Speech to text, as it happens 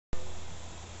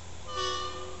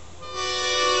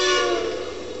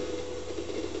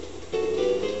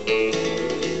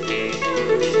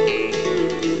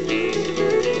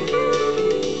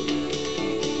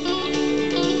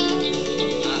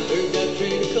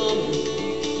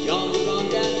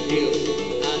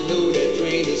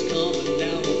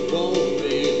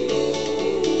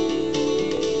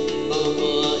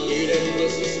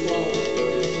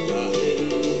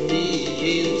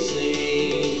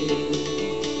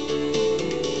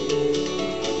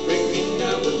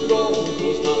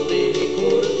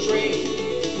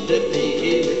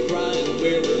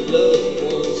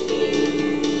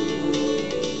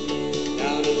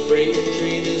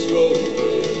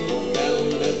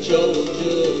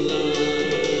Georgia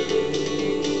line.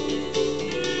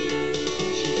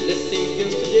 She left me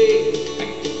yesterday,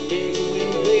 packed the things and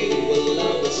went away. While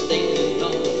I was standing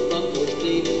on the front porch,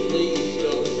 pleading, please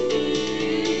don't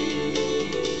leave.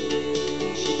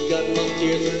 She got my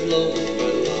tears are flowing,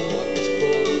 but my heart is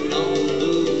pouring on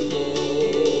the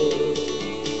floor.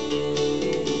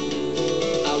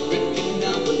 I reckon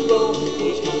down the road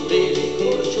was my baby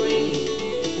caught a train.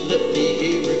 Let me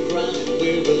hear her crying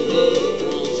where her loved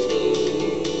ones go.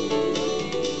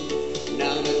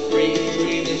 Now the freight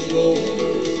train is rolling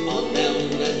on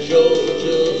down that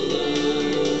Georgia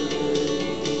line.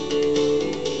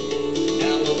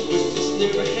 Now I wish this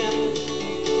never happened.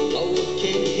 Lord,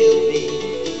 can you help me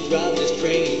drive this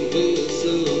train with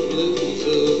some blues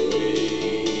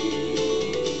away?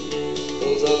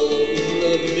 'Cause I love you,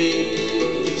 baby.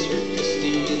 It's hurt to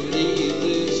see you leave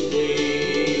this way.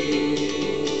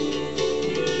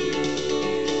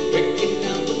 Breaking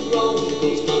down the road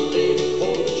goes